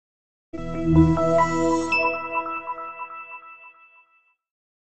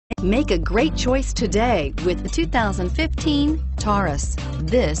Make a great choice today with the 2015 Taurus.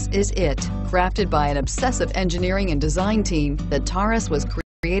 This is it. Crafted by an obsessive engineering and design team, the Taurus was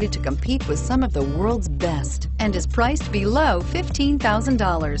created to compete with some of the world's best and is priced below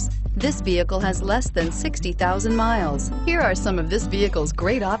 $15,000. This vehicle has less than 60,000 miles. Here are some of this vehicle's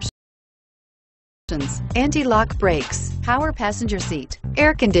great options: anti-lock brakes, power passenger seat,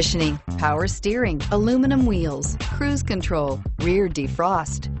 air conditioning, power steering, aluminum wheels, cruise control, rear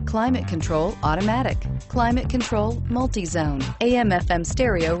defrost, climate control automatic, climate control multi-zone, AM/FM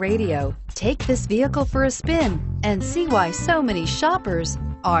stereo radio. Take this vehicle for a spin and see why so many shoppers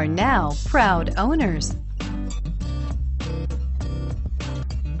are now proud owners.